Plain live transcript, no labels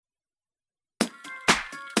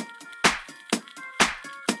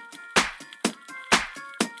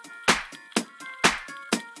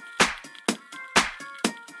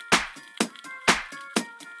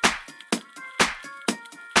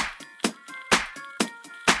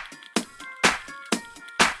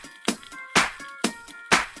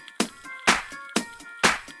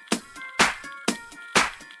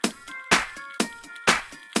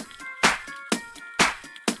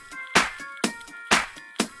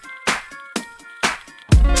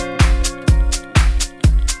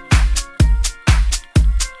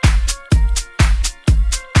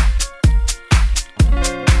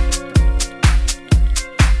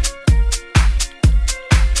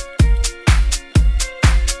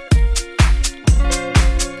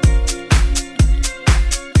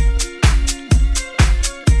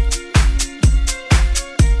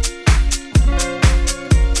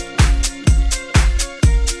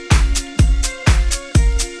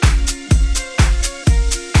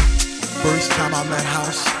First time I met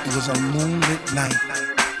House, it was a moonlit night.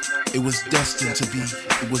 It was destined to be.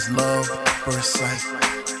 It was love at first sight.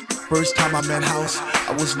 First time I met House,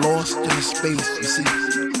 I was lost in the space. You see,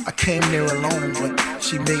 I came there alone, but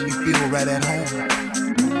she made me feel right at home.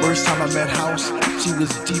 First time I met House, she was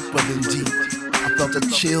deeper than deep. I felt a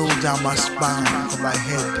chill down my spine, from my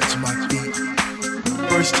head to my feet.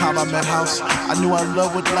 First time I met House, I knew our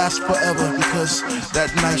love would last forever, because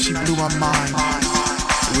that night she blew my mind.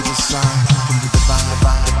 It was a sign from the divine.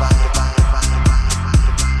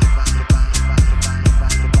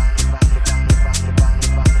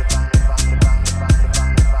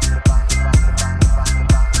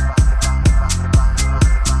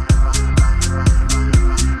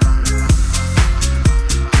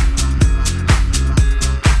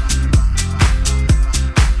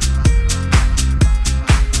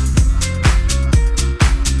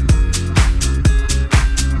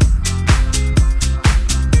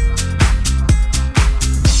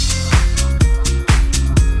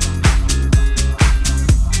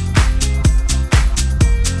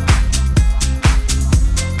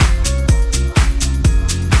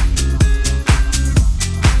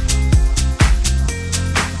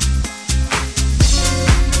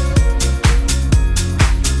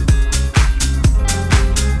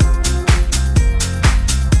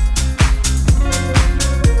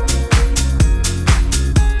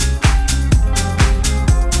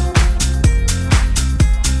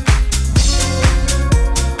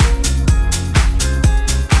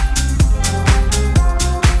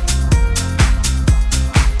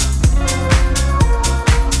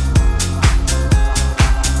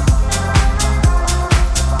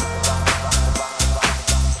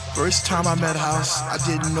 First time I met House, I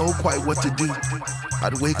didn't know quite what to do.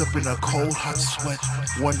 I'd wake up in a cold, hot sweat,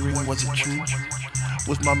 wondering was it true?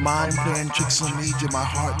 Was my mind playing tricks on me? Did my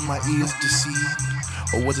heart and my ears deceive?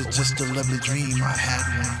 Or was it just a lovely dream I had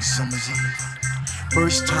one summer's eve?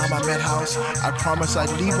 First time I met House, I promised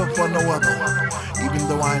I'd leave her for no other, even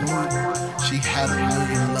though I knew she had a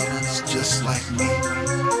million lovers just like me,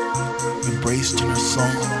 embraced in her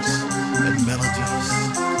songs and melodies,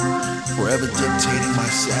 forever dictating my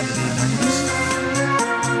Saturday nights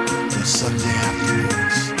and Sunday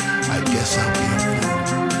afternoons. I guess I'll be a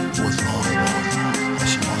fool for as long as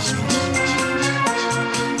she wants me to.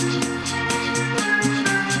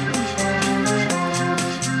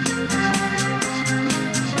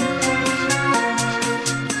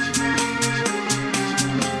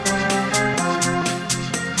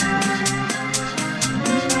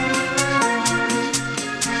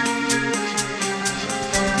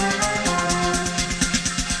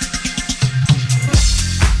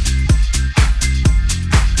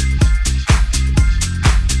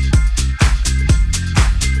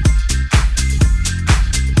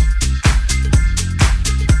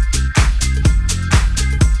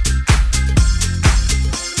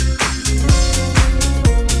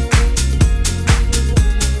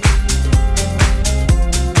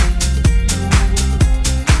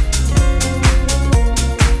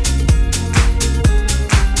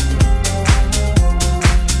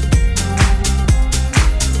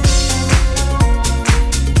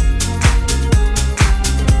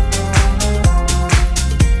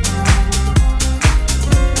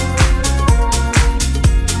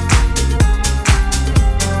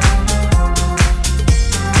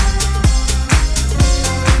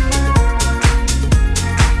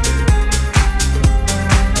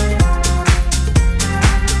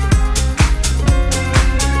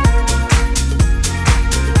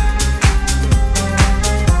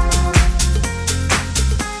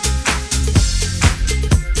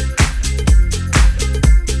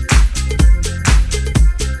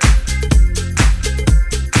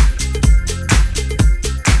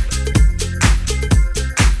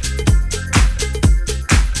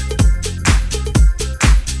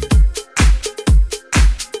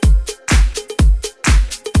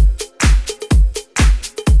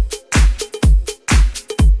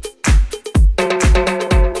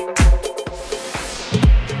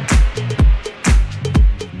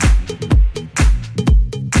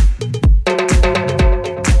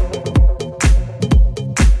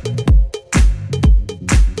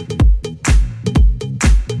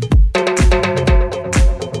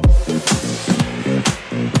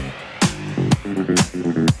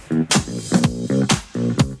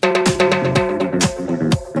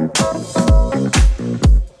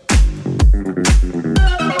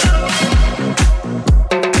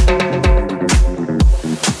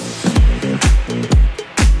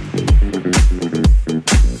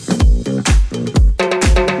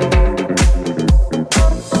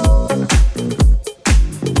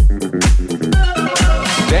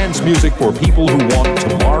 Dance music for people who want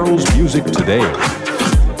tomorrow's music today.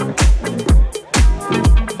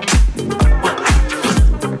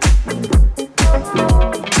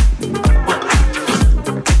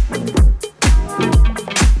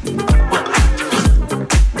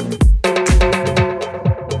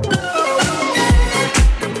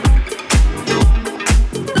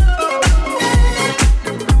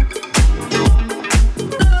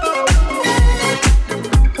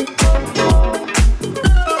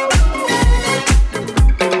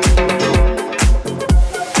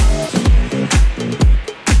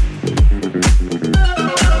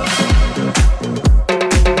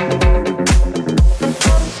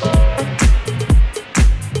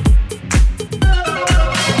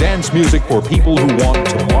 Music for people who want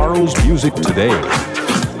tomorrow's music today.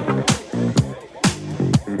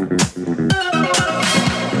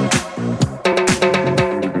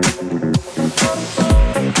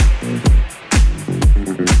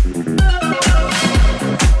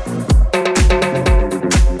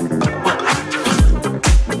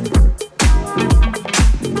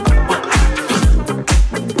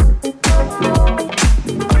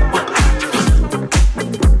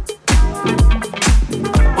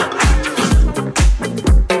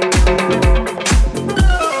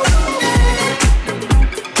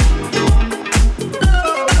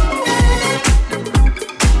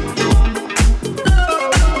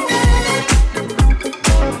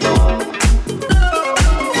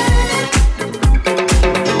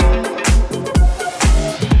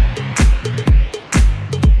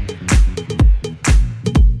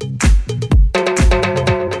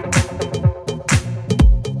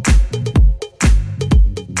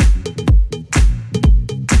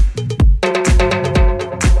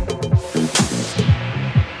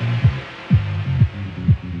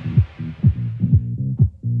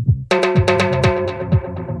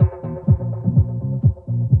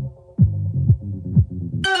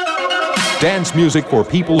 Dance music for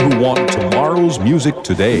people who want tomorrow's music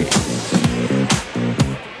today.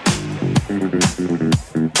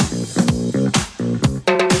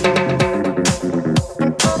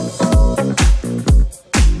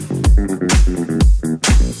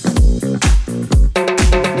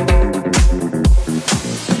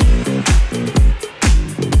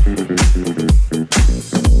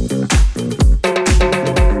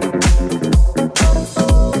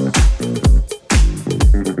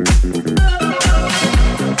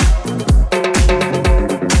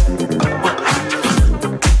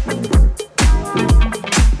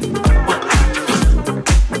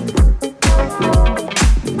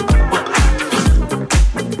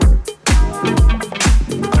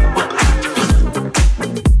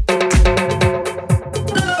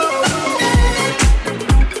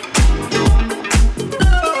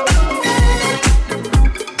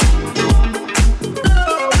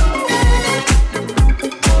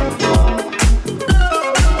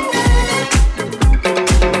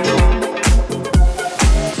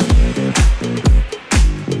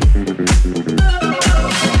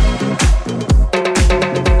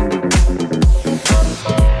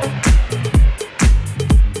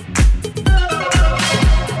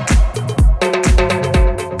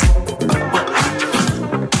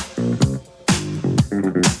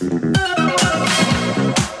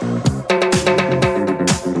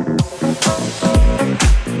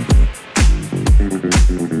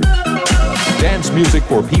 Music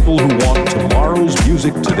for people who want tomorrow's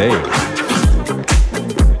music today.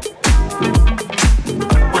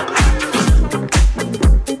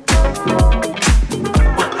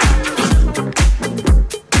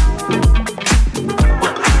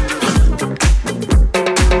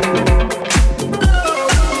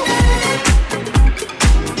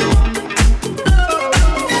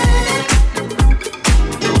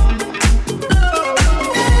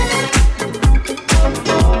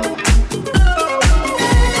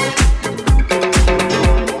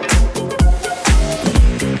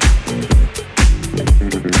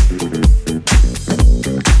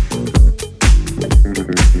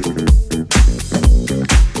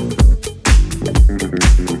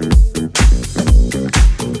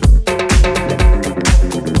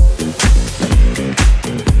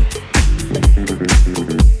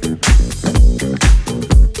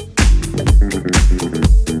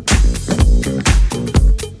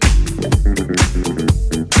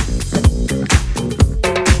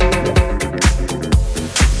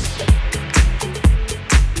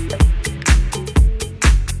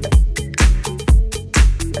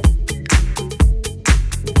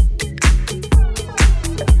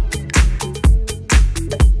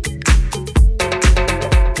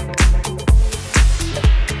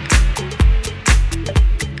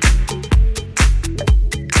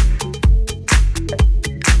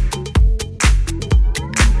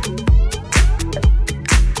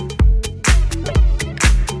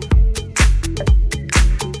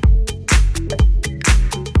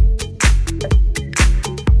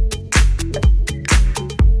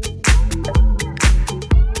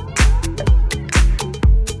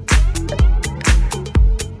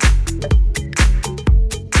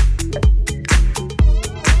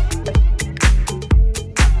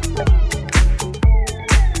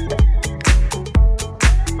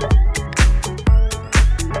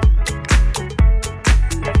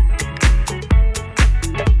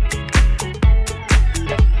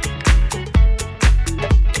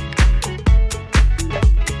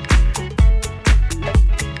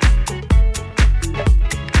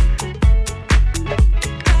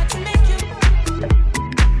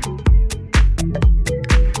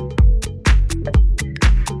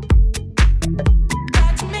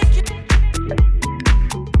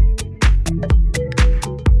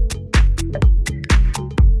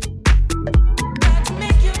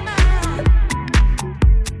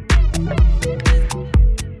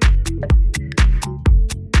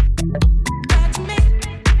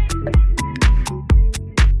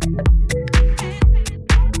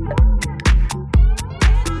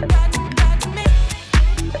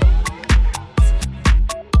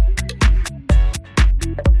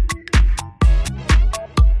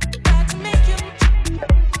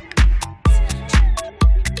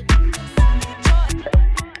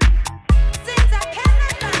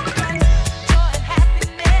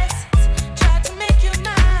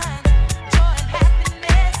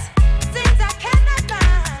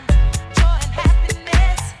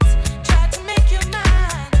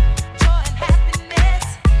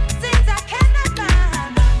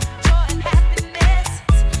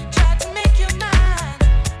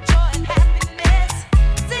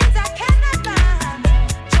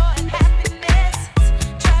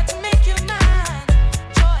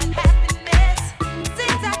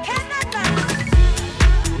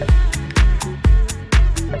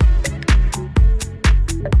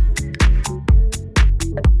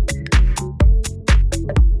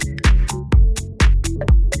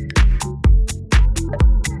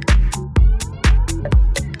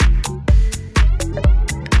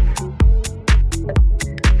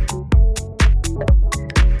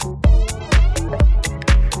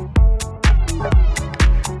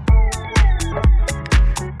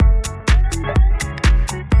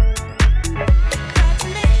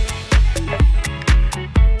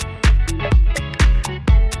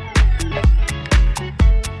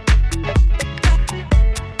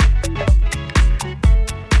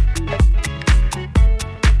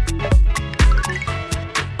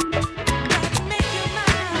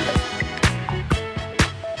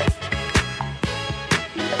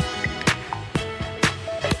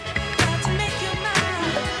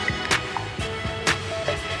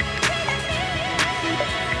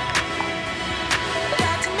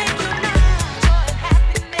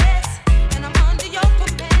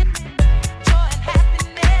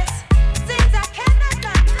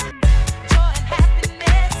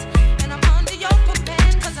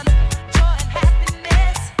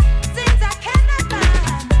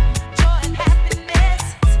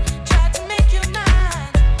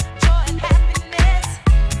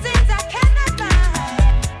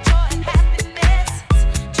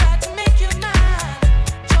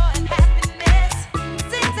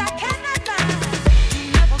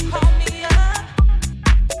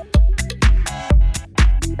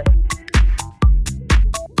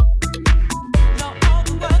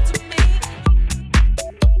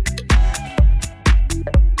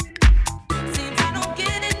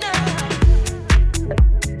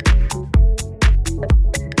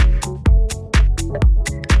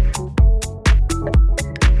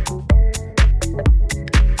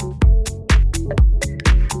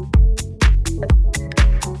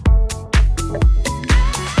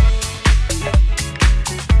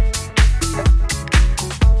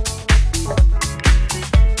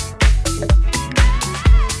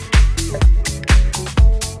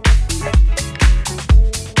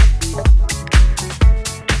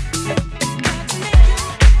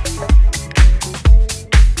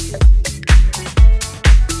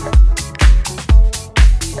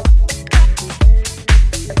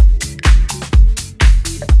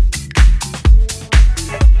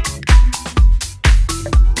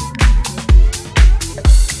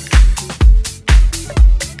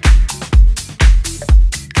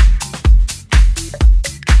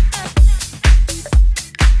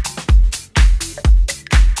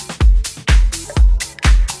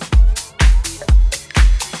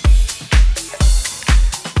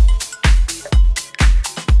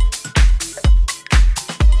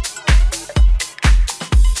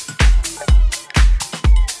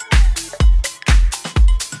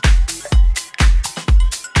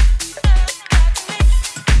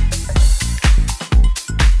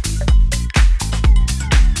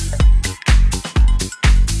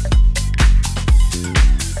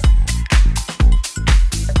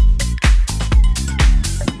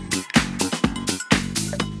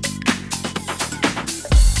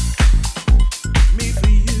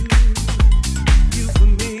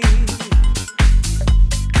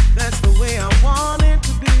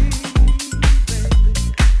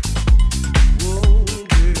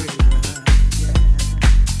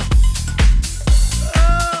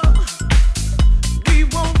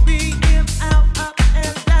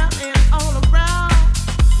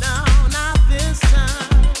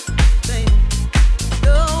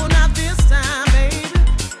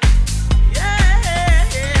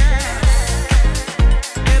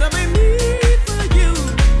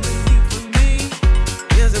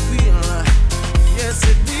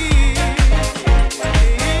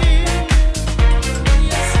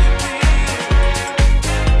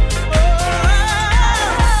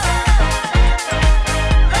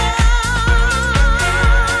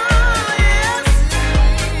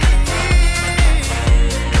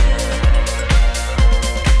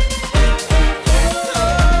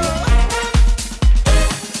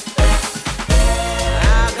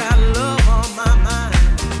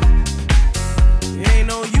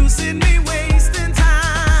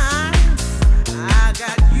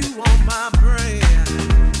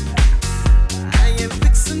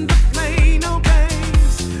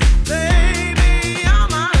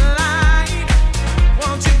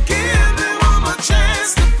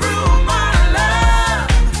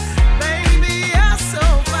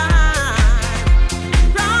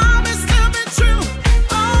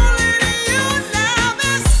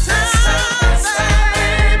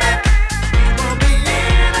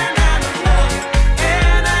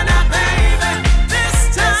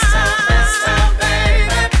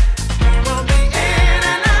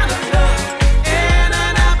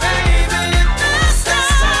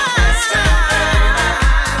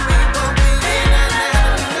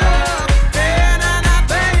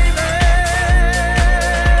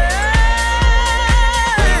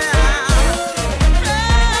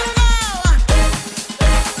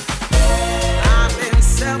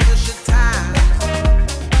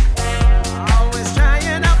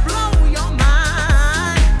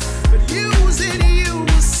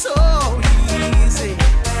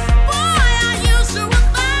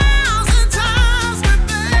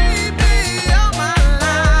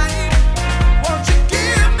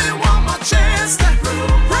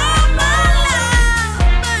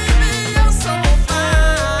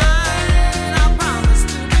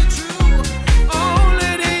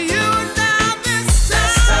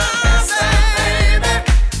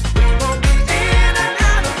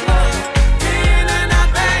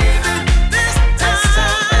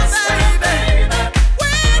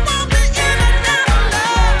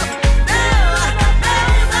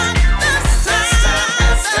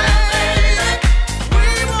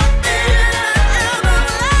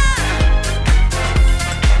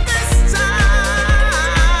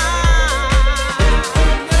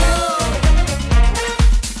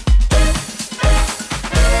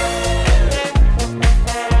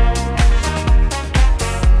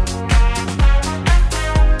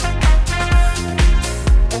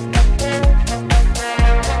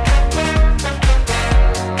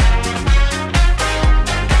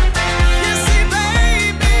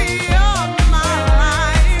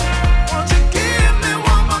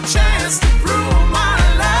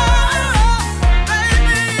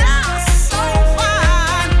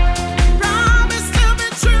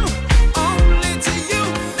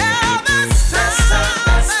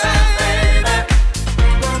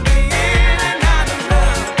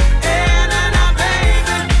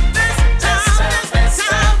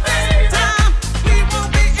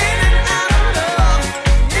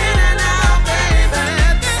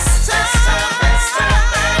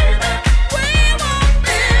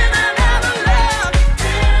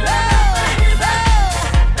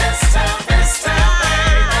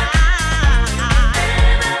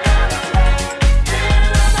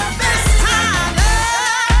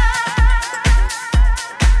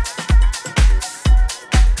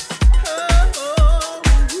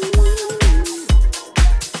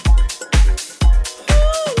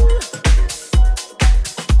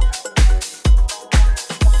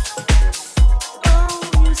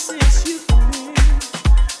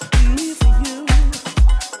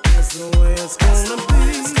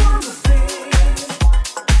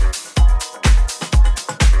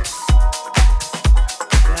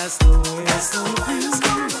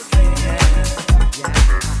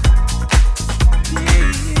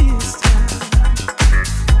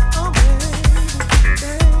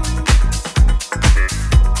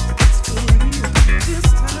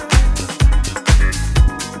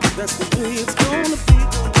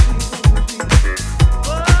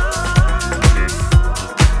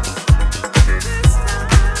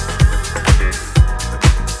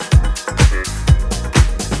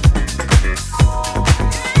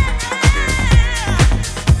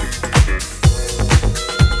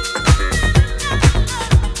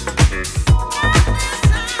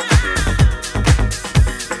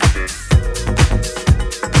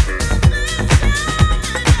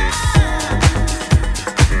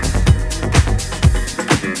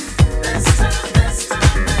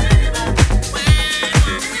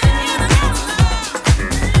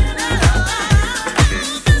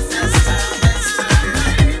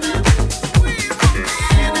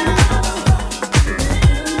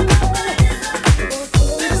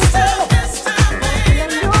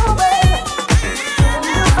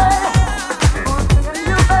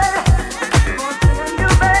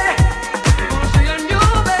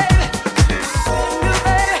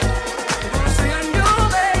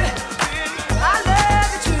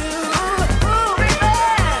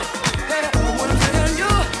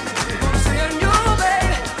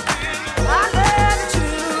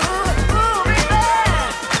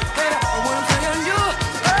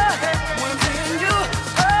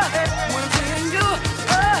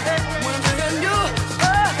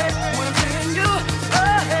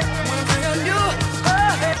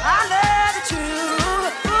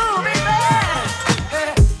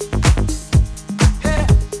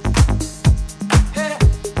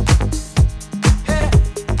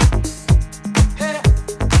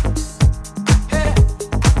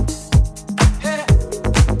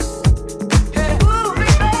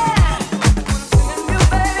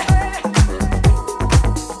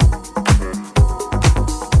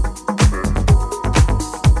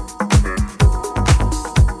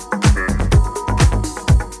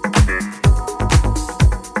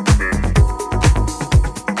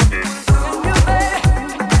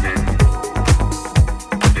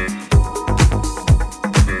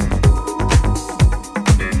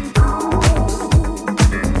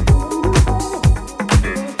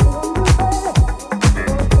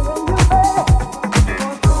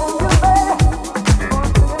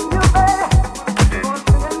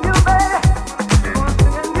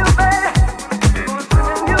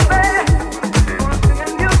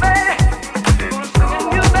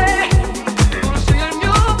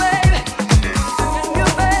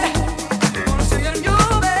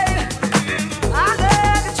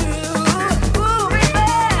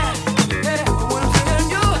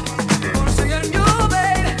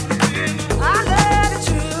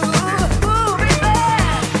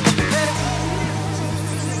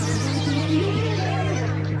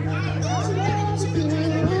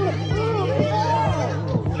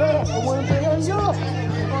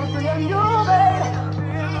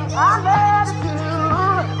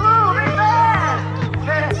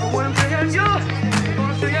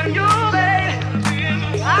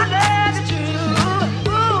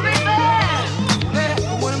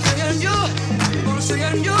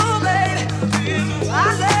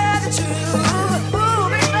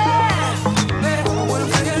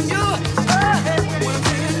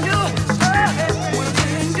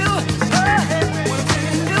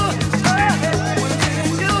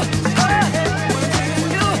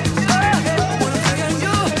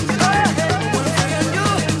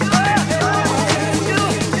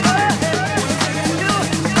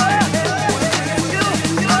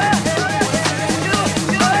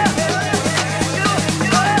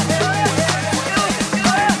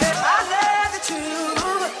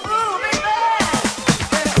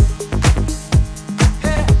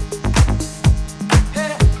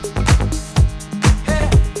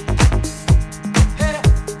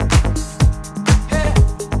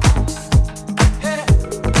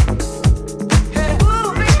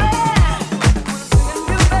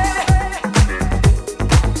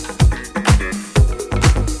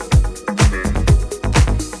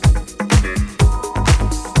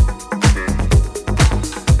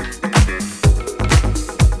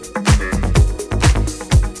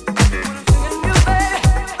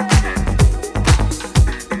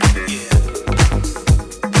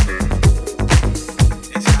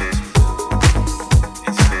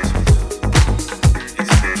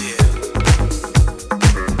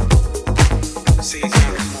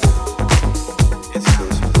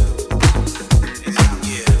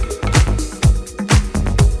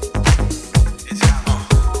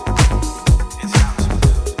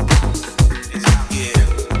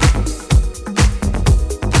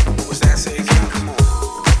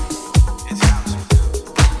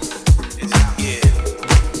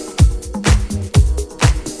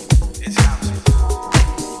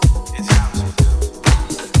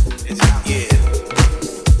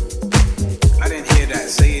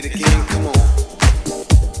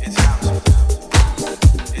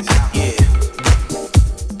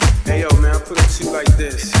 put it to you like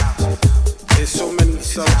this. There's so many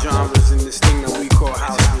subgenres in this thing that we call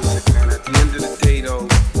house music, man. At the end of the day, though,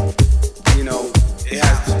 you know, it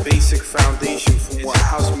has the basic foundation from what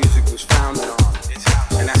house music was founded on.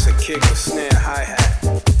 And that's a kick, a snare, hi-hat.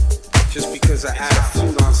 Just because I add a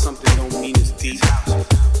flute on something don't mean it's deep.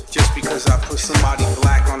 Just because I put somebody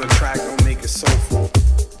black on the track don't make it soulful.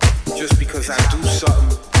 Just because I do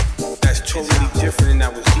something that's totally different and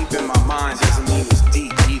that was deep in my mind doesn't mean it's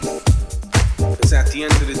deep either. Because at the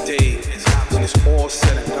end of the day, when it's all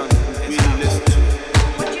said and done, we really listen to it.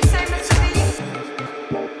 What'd you say, Mr. B?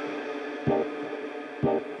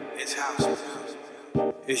 It's house music.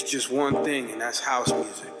 It's just one thing, and that's house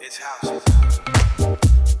music. It's house music.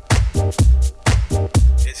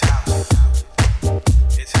 It's house.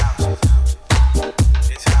 It's house. It's house.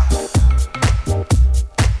 It's house.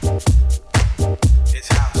 It's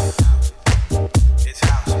house.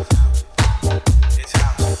 It's house. It's house. It's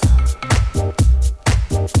house.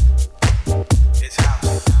 It's house. It's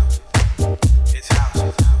house.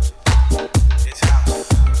 It's house. It's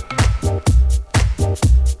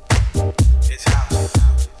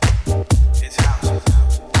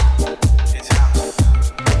house. It's house. It's house.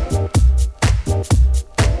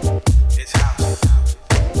 It's house.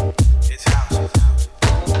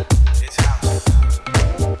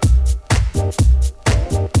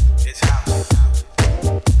 It's house.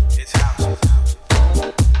 It's house.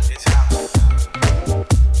 It's house.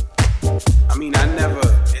 I mean, I never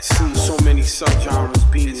seen so many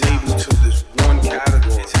subgenres being labeled to this one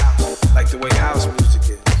category, like the way house music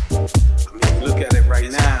is. I mean, look at it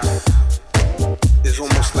right now. There's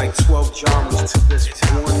almost like 12 genres to this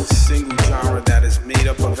one single genre that is made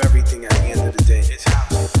up of everything at the end of the day.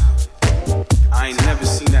 I ain't never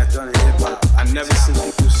seen that done in hip-hop. I never seen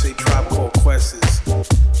people say Tribe Called Quest is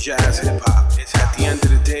jazz hip-hop. At the end of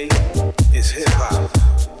the day, it's hip-hop.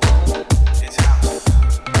 It's house.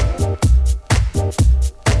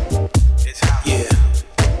 It's house. Yeah.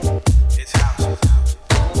 It's house.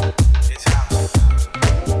 It's house.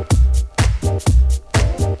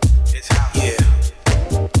 It's house. Yeah.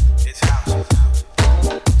 It's house.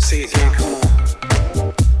 Say it again, come on.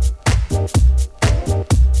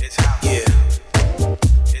 It's house. Yeah.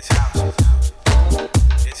 It's house.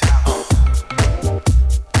 It's house.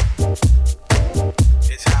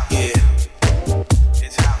 It's house. Yeah.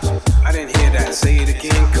 It's house. I didn't hear that. Say it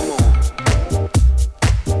again, come on.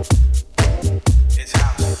 It's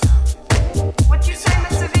house. What'd you say,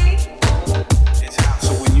 Mr. B? It's house.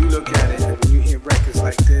 So when you look at it and when you hear records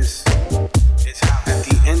like this, it's house. At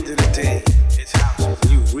the end of the day, it's house.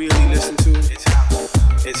 When you really listen to it, it's house.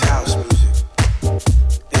 It's house music.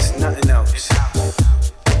 It's nothing else. It's house.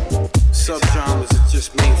 Subgenres are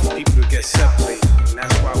just made for people to get separated, and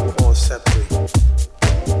that's why we're all separated.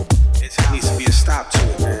 It needs to be a stop to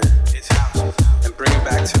it, man. It's house. And bring it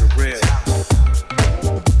back to the real.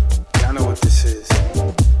 Y'all know what this is.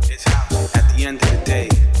 It's house. At the end of the day,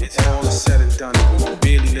 it's all said and done. When you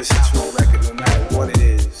really listen to a record, no matter what it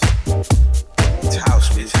is, it's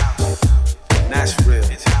house music. And that's real.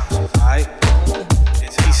 It's house. Alright?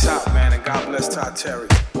 Peace out, man, and God bless Todd Terry.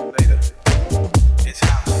 Later. It's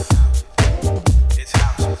house. It's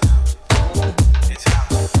house. It's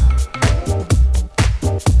house.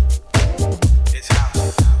 It's house.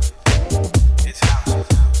 It's house.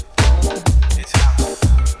 It's house.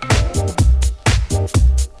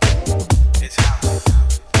 It's house.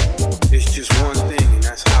 It's just one thing, and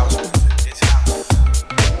that's house music. It's house.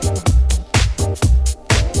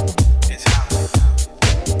 It's house.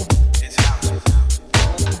 It's house.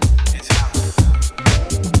 It's house. It's house.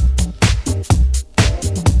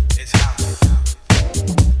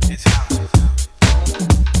 It's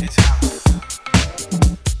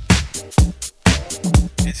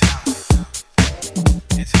house. It's house. It's house. It's house. It's house.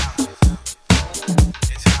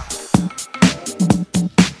 It's house. It's house.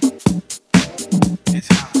 It's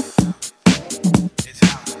house. It's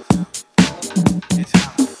house. It's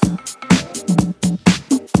house. It's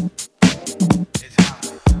house.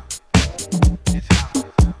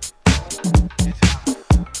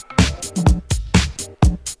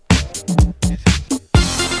 It's house.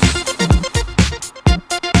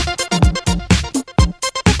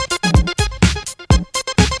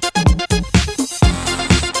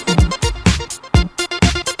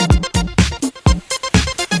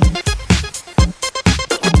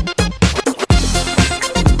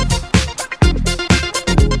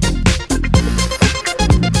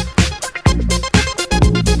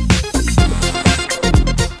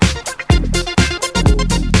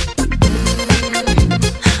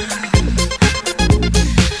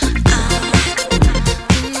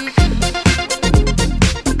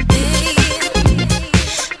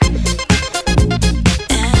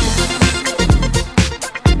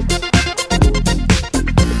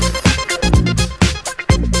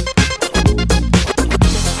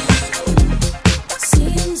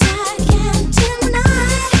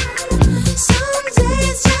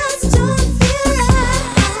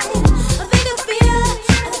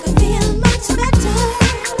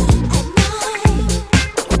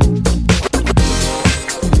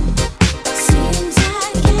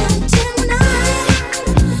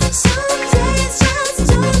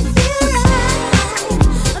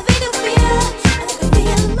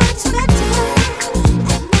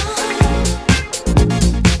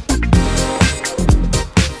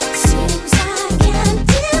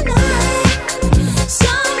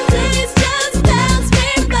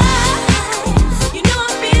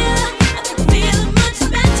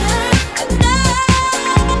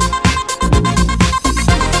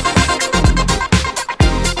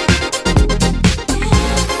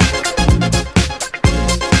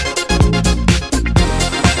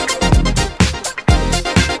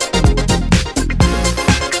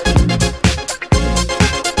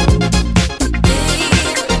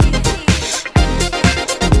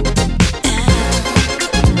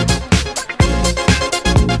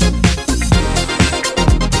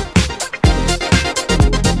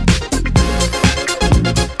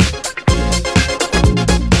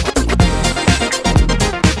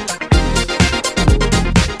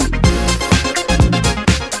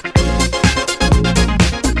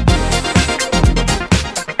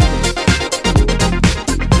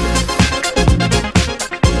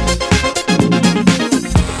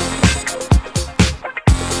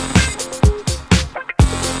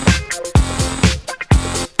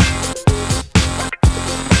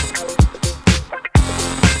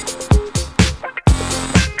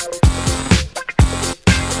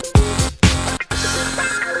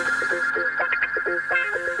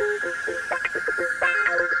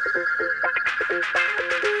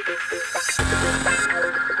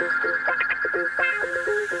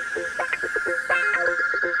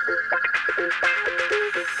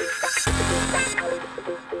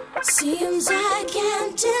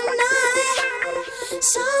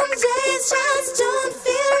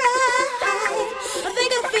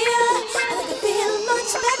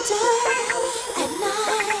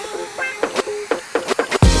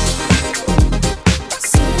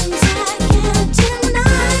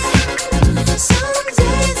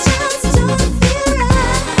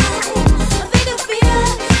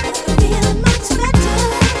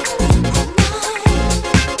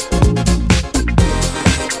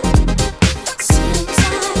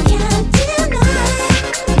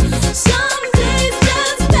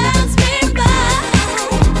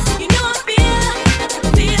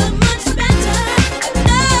 Feel much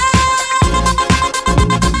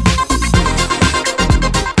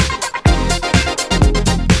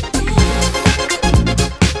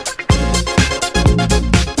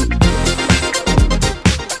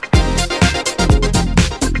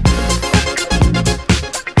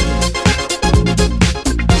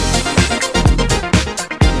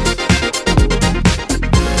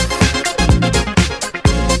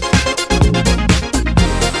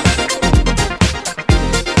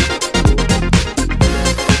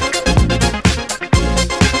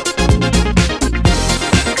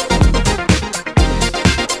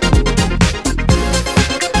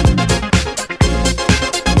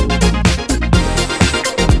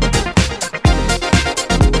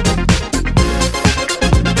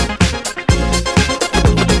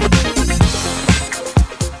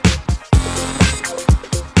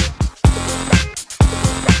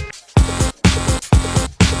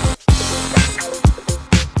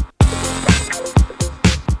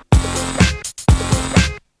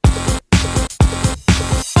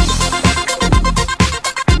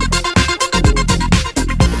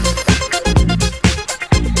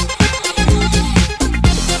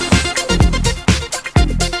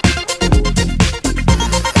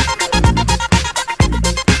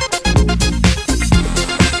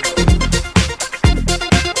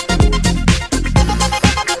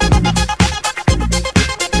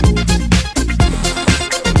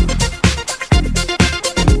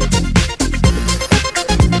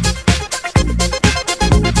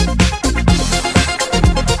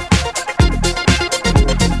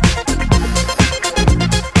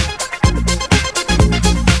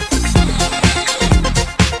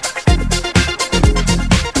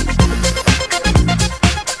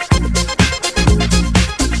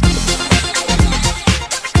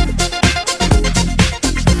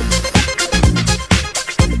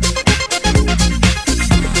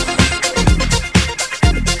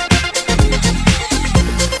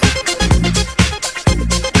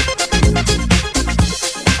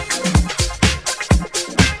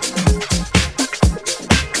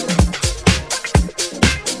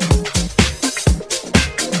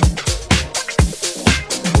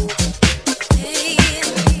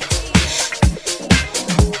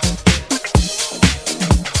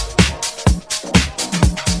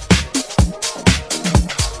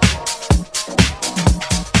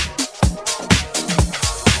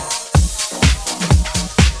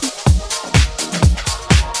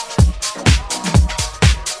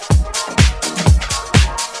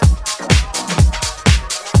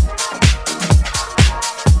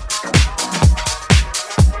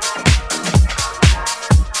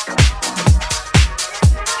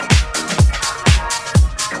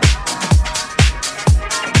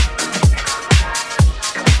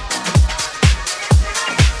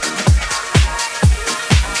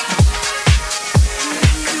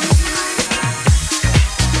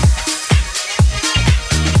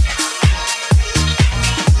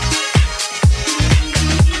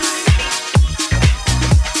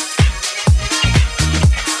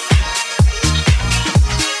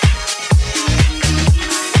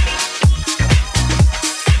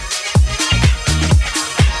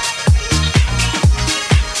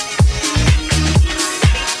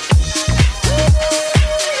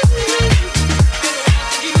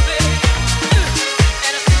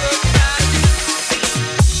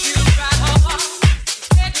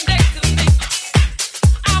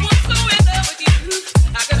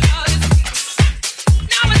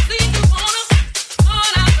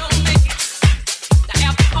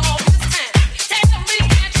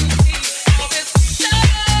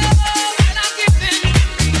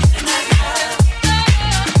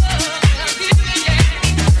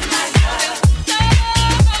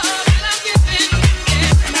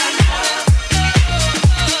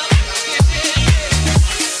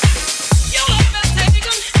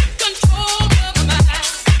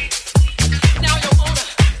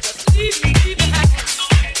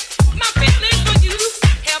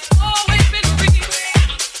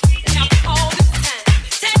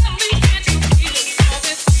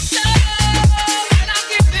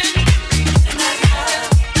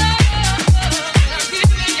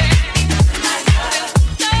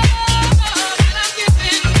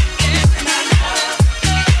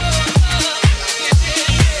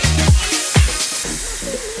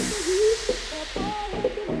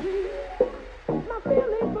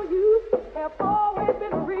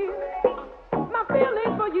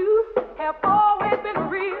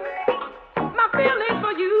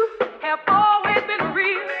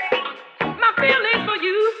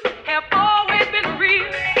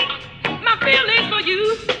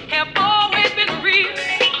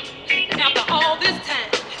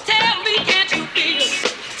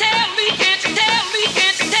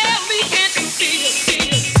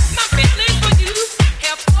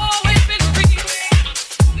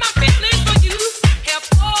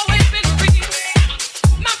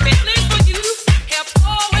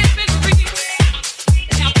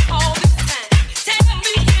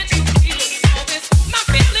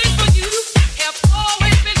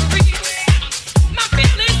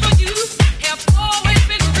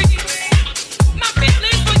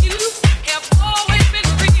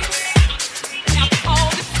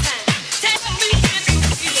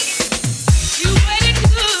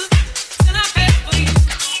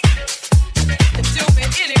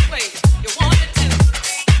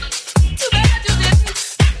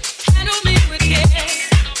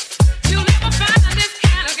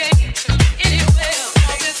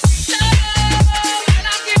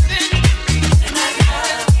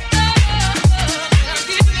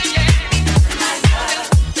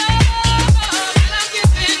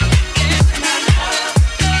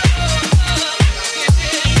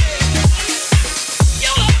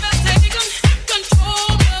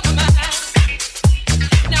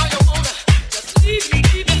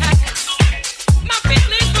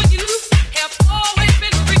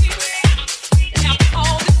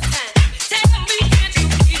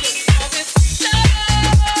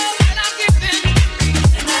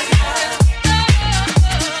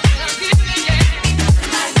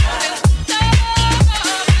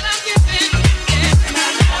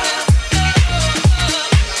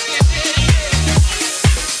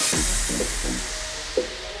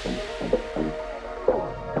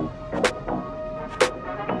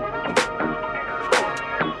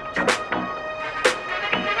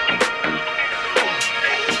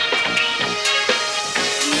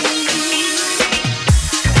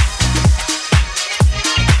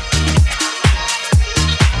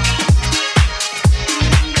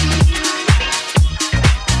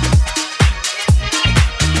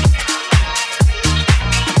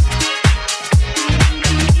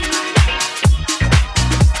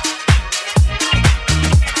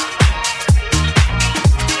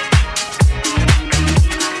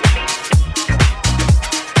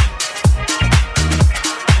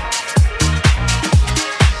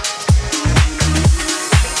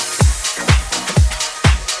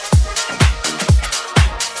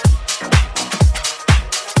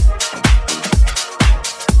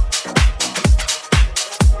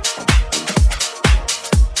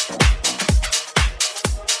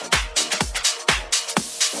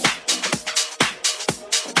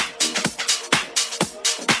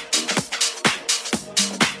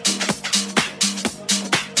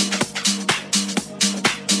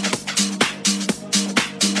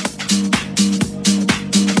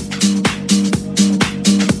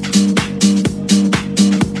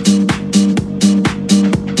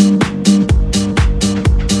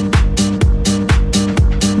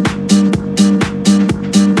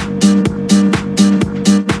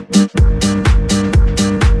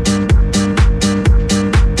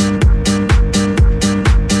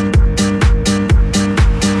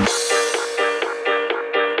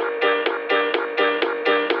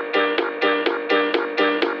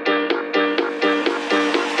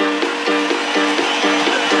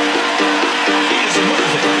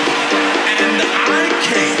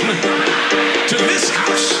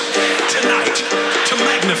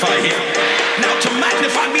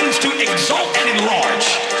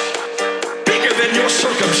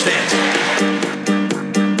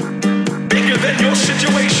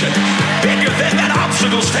situation bigger than that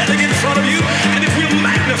obstacle standing in front of you. And if we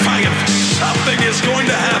magnify it, something is going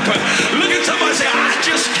to happen. Look at somebody and say, I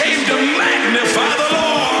just came to magnify the Lord.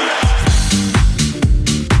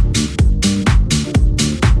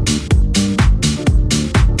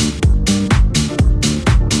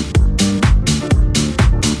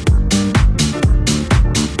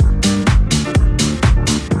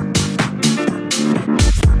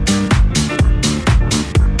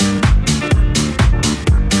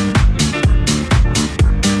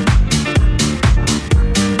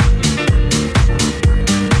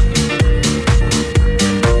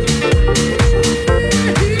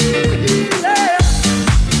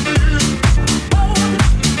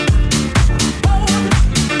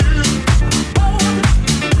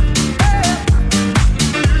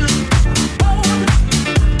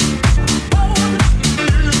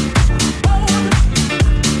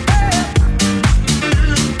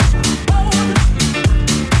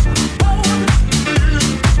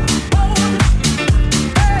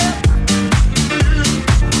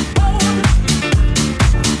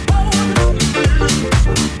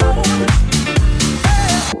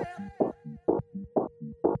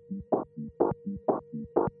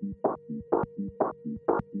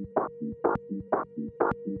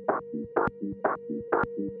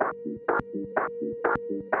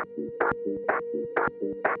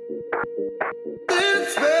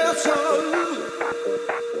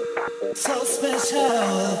 So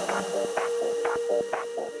special.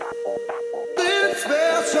 It's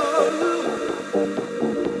special.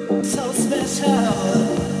 So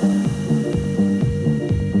special.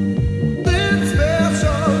 It's special.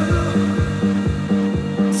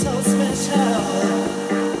 So special.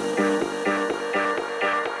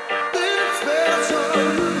 It's special.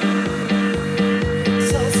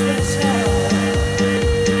 So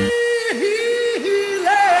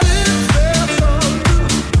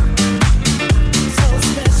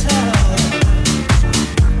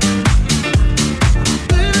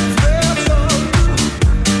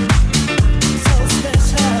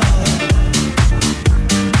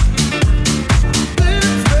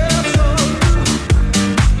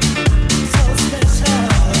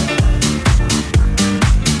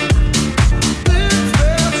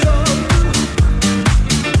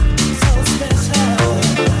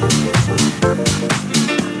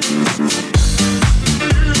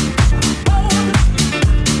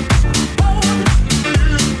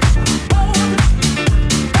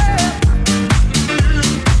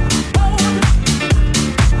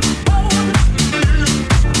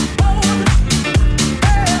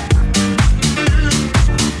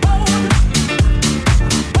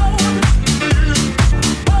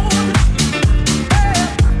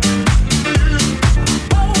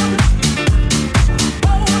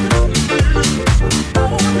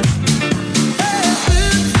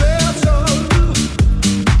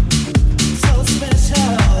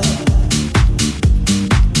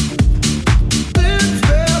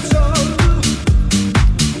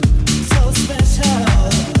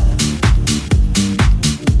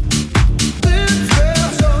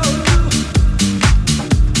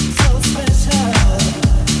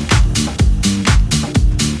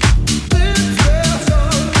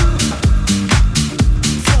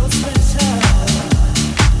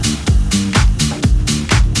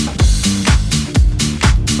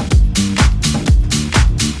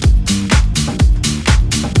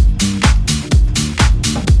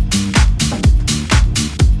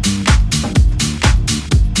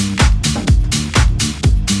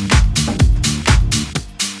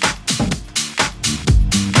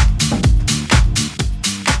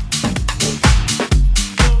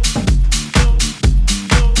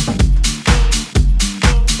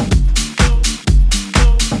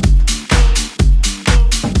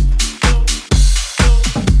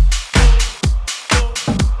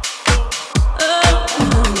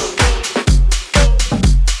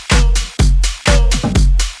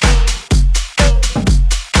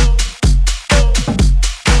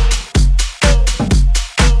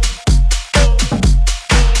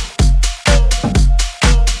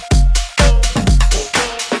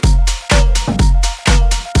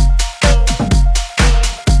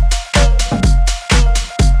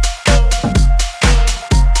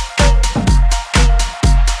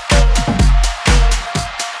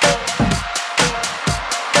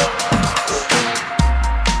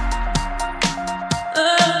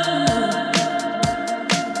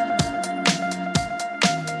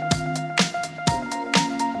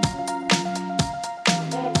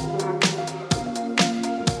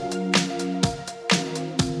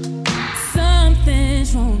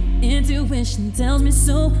Intuition tells me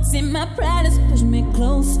so. See, my pride has pushed me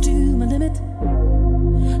close to my limit.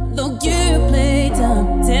 up,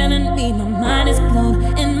 telling me my mind is blown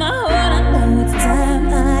and